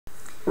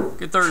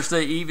Good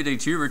Thursday evening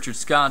to you. Richard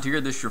Scott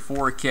here. This is your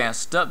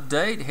forecast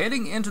update.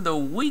 Heading into the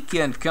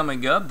weekend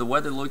coming up, the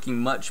weather looking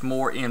much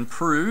more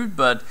improved,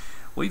 but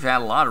we've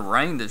had a lot of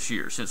rain this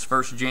year. Since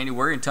 1st of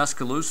January in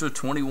Tuscaloosa,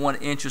 21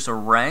 inches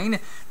of rain.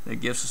 That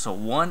gives us a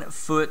 1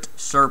 foot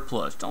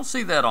surplus. Don't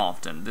see that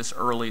often this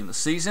early in the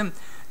season.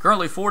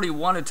 Currently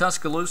 41 in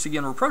Tuscaloosa.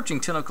 Again, we're approaching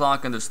 10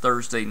 o'clock on this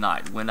Thursday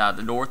night. Wind out of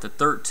the north at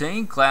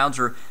 13. Clouds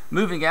are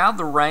moving out.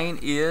 The rain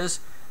is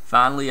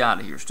finally out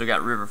of here. Still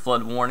got river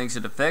flood warnings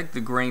in effect. The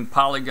green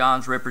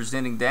polygons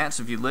representing that.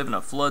 So if you live in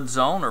a flood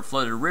zone or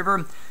flooded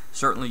river,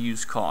 certainly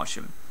use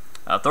caution.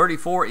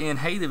 34 in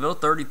Haleyville,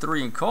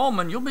 33 in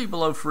Coleman. You'll be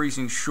below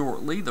freezing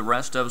shortly. The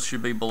rest of us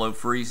should be below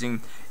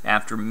freezing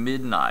after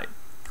midnight.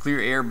 Clear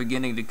air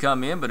beginning to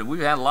come in, but we've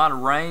had a lot of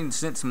rain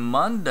since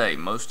Monday.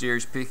 Most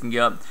areas picking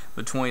up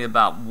between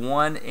about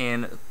 1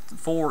 and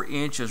 4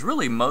 inches,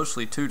 really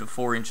mostly 2 to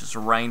 4 inches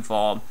of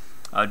rainfall,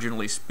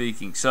 generally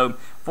speaking. So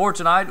for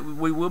tonight,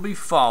 we will be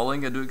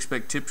falling. I do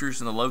expect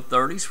temperatures in the low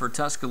 30s for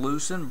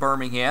Tuscaloosa and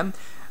Birmingham,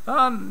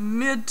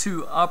 mid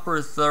to upper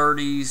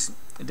 30s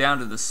down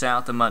to the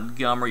south of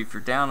Montgomery if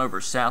you're down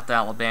over South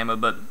Alabama.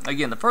 But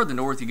again, the further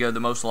north you go, the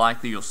most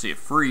likely you'll see a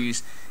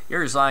freeze.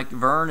 Areas like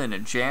Vernon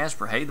and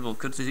Jasper, Haleyville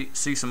could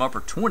see some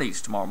upper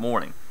 20s tomorrow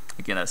morning.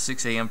 Again, at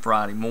 6 a.m.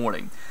 Friday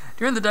morning.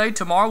 During the day,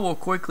 tomorrow will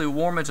quickly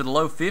warm into the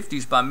low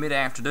 50s by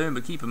mid-afternoon.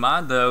 But keep in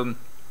mind, though,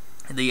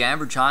 the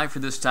average high for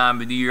this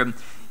time of the year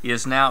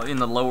is now in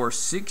the lower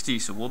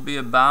 60s. So we'll be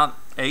about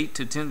 8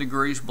 to 10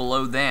 degrees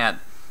below that.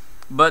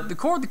 But the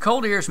core of the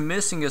cold air is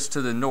missing us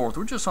to the north.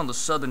 We're just on the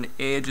southern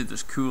edge of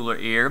this cooler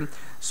air.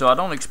 So I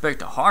don't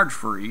expect a hard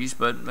freeze,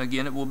 but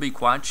again, it will be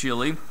quite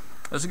chilly.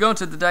 As we go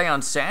into the day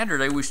on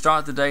Saturday, we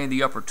start the day in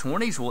the upper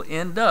 20s. We'll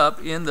end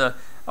up in the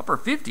upper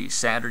 50s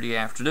Saturday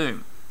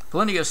afternoon.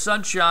 Plenty of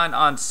sunshine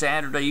on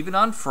Saturday, even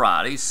on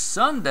Friday.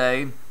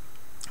 Sunday,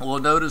 we'll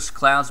notice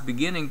clouds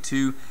beginning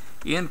to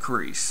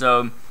increase.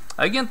 So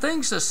again,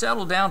 things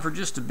settle down for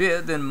just a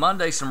bit. Then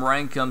Monday, some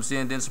rain comes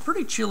in. Then some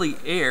pretty chilly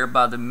air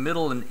by the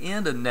middle and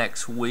end of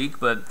next week.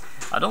 But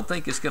I don't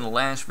think it's going to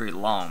last very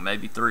long,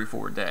 maybe 3 or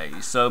 4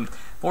 days. So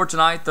for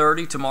tonight,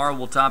 30. Tomorrow,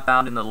 we'll top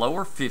out in the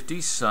lower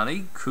 50s.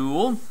 Sunny,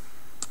 cool.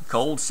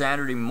 Cold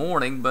Saturday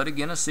morning, but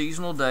again, a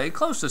seasonal day,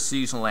 close to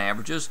seasonal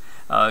averages.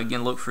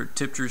 Again, look for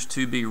temperatures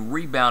to be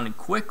rebounding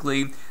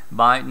quickly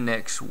by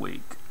next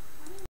week.